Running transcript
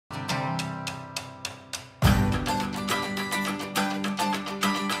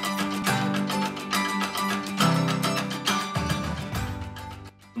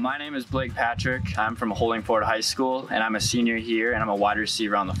My name is Blake Patrick. I'm from Holdingford High School, and I'm a senior here, and I'm a wide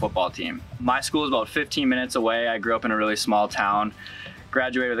receiver on the football team. My school is about 15 minutes away. I grew up in a really small town,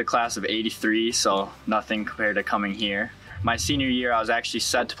 graduated with a class of 83, so nothing compared to coming here. My senior year, I was actually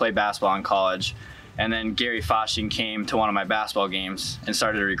set to play basketball in college, and then Gary Foshing came to one of my basketball games and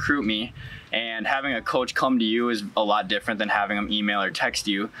started to recruit me. And having a coach come to you is a lot different than having them email or text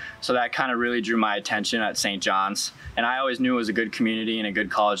you. So that kind of really drew my attention at St. John's. And I always knew it was a good community and a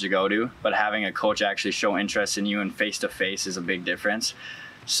good college to go to, but having a coach actually show interest in you and face-to-face is a big difference.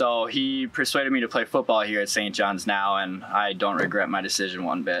 So he persuaded me to play football here at St. John's now, and I don't regret my decision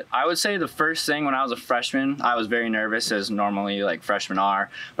one bit. I would say the first thing when I was a freshman, I was very nervous, as normally like freshmen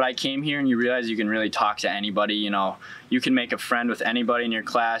are, but I came here and you realize you can really talk to anybody. You know, you can make a friend with anybody in your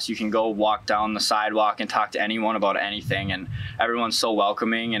class. You can go walk down the sidewalk and talk to anyone about anything, and everyone's so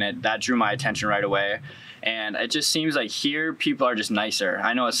welcoming, and that drew my attention right away. And it just seems like here people are just nicer.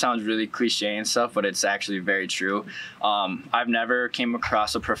 I know it sounds really cliche and stuff, but it's actually very true. I've never came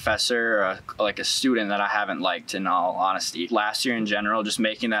across a professor or like a student that I haven't liked, in all honesty. Last year in general, just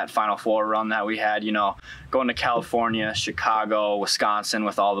making that Final Four run that we had, you know, going to California, Chicago, Wisconsin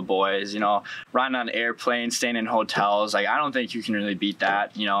with all the boys, you know, riding on airplanes, staying in hotels. Like, I don't think you can really beat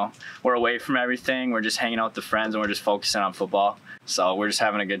that, you know. We're away from everything. We're just hanging out with the friends, and we're just focusing on football. So we're just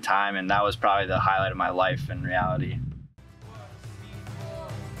having a good time, and that was probably the highlight of my life in reality.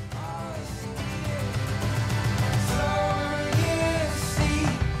 So